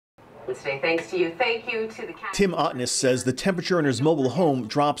today. Thanks to you. Thank you to the county. Tim Otness says the temperature in his mobile home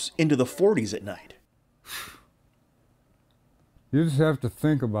drops into the 40s at night. You just have to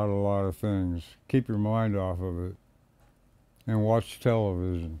think about a lot of things, keep your mind off of it, and watch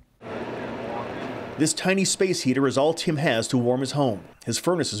television. This tiny space heater is all Tim has to warm his home. His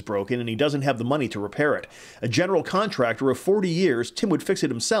furnace is broken and he doesn't have the money to repair it. A general contractor of 40 years, Tim would fix it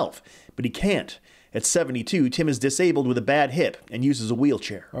himself, but he can't. At 72, Tim is disabled with a bad hip and uses a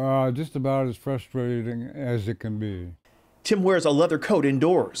wheelchair. Just about as frustrating as it can be. Tim wears a leather coat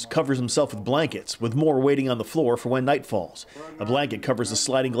indoors, covers himself with blankets, with more waiting on the floor for when night falls. A blanket covers the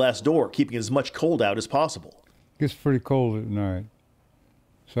sliding glass door, keeping as much cold out as possible. It gets pretty cold at night,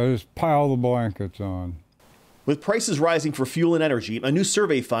 so I just pile the blankets on. With prices rising for fuel and energy, a new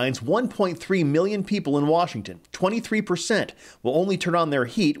survey finds 1.3 million people in Washington, 23%, will only turn on their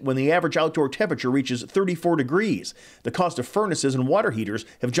heat when the average outdoor temperature reaches 34 degrees. The cost of furnaces and water heaters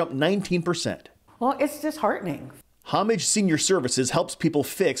have jumped 19%. Well, it's disheartening. Homage Senior Services helps people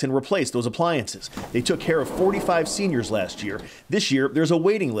fix and replace those appliances. They took care of 45 seniors last year. This year, there's a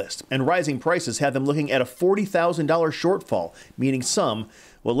waiting list, and rising prices have them looking at a $40,000 shortfall, meaning some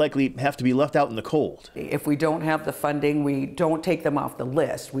will likely have to be left out in the cold. If we don't have the funding, we don't take them off the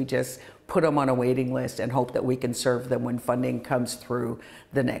list. We just put them on a waiting list and hope that we can serve them when funding comes through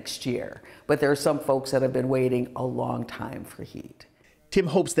the next year. But there are some folks that have been waiting a long time for heat. Tim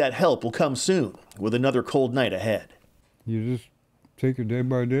hopes that help will come soon, with another cold night ahead. You just take it day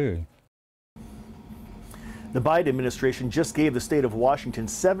by day. The Biden administration just gave the state of Washington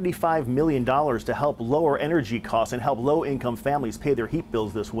 $75 million to help lower energy costs and help low-income families pay their heat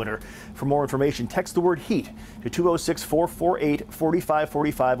bills this winter. For more information, text the word HEAT to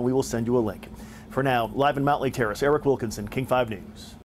 206-448-4545 and we will send you a link. For now, live in Mount Lake Terrace, Eric Wilkinson, King 5 News.